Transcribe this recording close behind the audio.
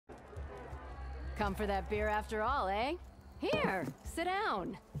Come for that beer after all, eh? Here, sit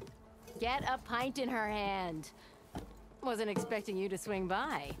down. Get a pint in her hand. Wasn't expecting you to swing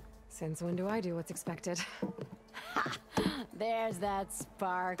by. Since when do I do what's expected? Ha! There's that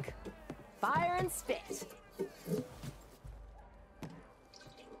spark. Fire and spit.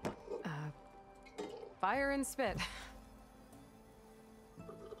 Fire and spit.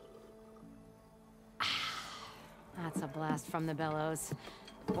 That's a blast from the bellows.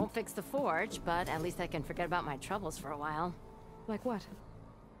 Won't fix the forge, but at least I can forget about my troubles for a while. Like what?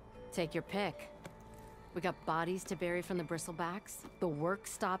 Take your pick. We got bodies to bury from the bristlebacks, the work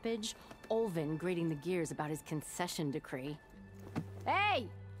stoppage, Olvin grating the gears about his concession decree. Hey!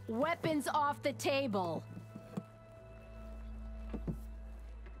 Weapons off the table!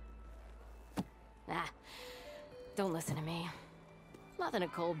 Ah, don't listen to me. Nothing a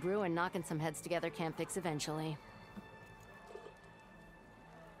cold brew and knocking some heads together can't fix eventually.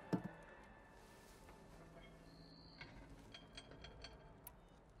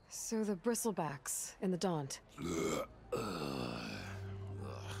 So the bristlebacks in the Daunt.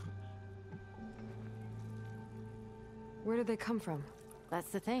 Where did they come from?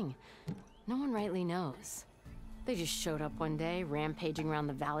 That's the thing. No one rightly knows. They just showed up one day, rampaging around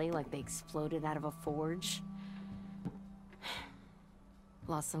the valley like they exploded out of a forge.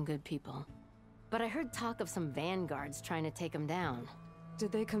 Lost some good people. But I heard talk of some vanguards trying to take them down.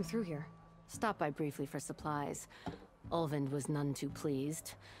 Did they come through here? Stopped by briefly for supplies. Olvind was none too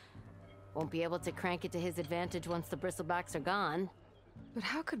pleased. Won't be able to crank it to his advantage once the bristlebacks are gone. But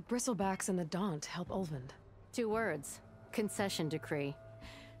how could bristlebacks in the Daunt help Olvind? 2 words. Concession decree.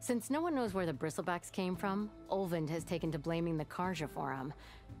 Since no one knows where the bristlebacks came from, Olvind has taken to blaming the Karja for him.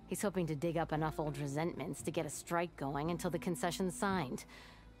 He's hoping to dig up enough old resentments to get a strike going until the concession's signed.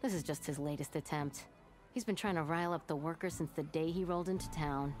 This is just his latest attempt. He's been trying to rile up the workers since the day he rolled into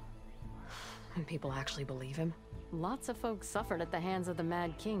town. And people actually believe him? Lots of folks suffered at the hands of the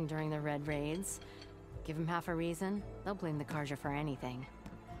Mad King during the Red Raids. Give him half a reason, they'll blame the Karja for anything.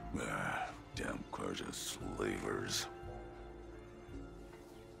 Damn Karja slavers.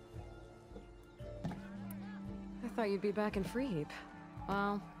 I thought you'd be back in Freeheap.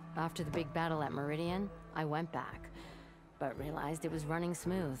 Well, after the big battle at Meridian, I went back. But realized it was running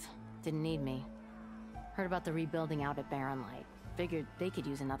smooth. Didn't need me. Heard about the rebuilding out at Barren Light. Figured they could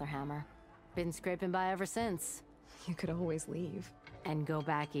use another hammer. Been scraping by ever since. You could always leave. And go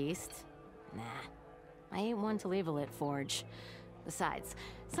back east? Nah. I ain't one to leave a lit forge. Besides,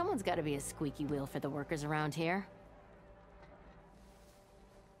 someone's gotta be a squeaky wheel for the workers around here.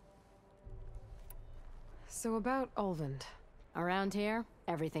 So about Olvind. Around here,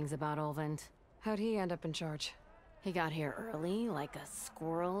 everything's about Olvind. How'd he end up in charge? He got here early, like a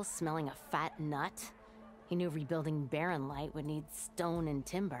squirrel smelling a fat nut. He knew rebuilding Barren Light would need stone and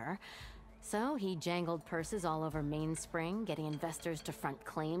timber. So he jangled purses all over Mainspring, getting investors to front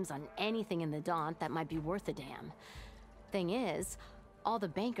claims on anything in the Daunt that might be worth a damn. Thing is, all the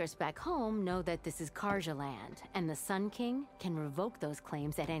bankers back home know that this is Karja land, and the Sun King can revoke those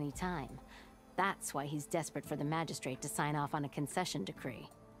claims at any time. That's why he's desperate for the magistrate to sign off on a concession decree.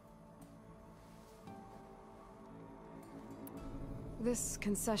 This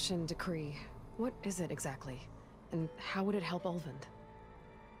concession decree, what is it exactly? And how would it help Olvind?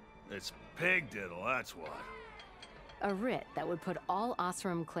 It's pig diddle, that's what. A writ that would put all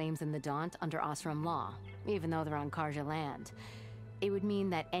Osram claims in the Daunt under Osram law, even though they're on Karja land. It would mean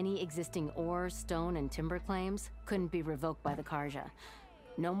that any existing ore, stone, and timber claims couldn't be revoked by the Karja.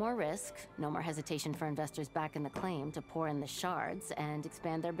 No more risk, no more hesitation for investors back in the claim to pour in the shards and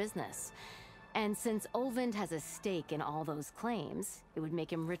expand their business. And since Olvind has a stake in all those claims, it would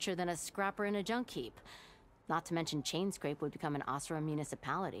make him richer than a scrapper in a junk heap. Not to mention Chainscrape would become an Osram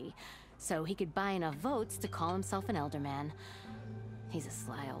municipality, so he could buy enough votes to call himself an elderman. He's a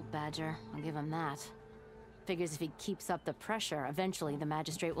sly old badger, I'll give him that. Figures if he keeps up the pressure, eventually the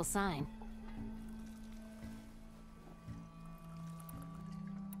magistrate will sign.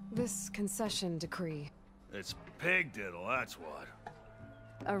 This concession decree. It's pig diddle, that's what.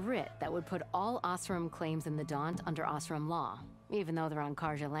 A writ that would put all Osram claims in the Daunt under Osram law, even though they're on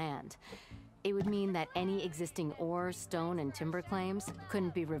Karja land. It would mean that any existing ore, stone, and timber claims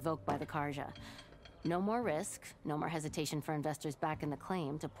couldn't be revoked by the Karja. No more risk, no more hesitation for investors back in the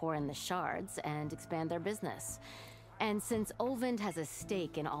claim to pour in the shards and expand their business. And since Olvind has a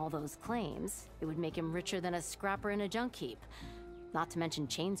stake in all those claims, it would make him richer than a scrapper in a junk heap. Not to mention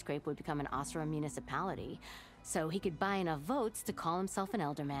Chainscrape would become an Osram municipality, so he could buy enough votes to call himself an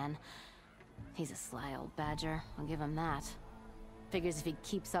elderman. He's a sly old badger, I'll give him that. Figures if he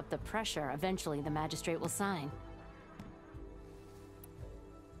keeps up the pressure, eventually the magistrate will sign.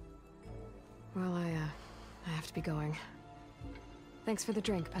 Well, I have to be going. Thanks for the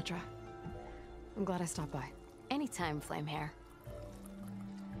drink, Petra. I'm glad I stopped by. Anytime, Flamehair.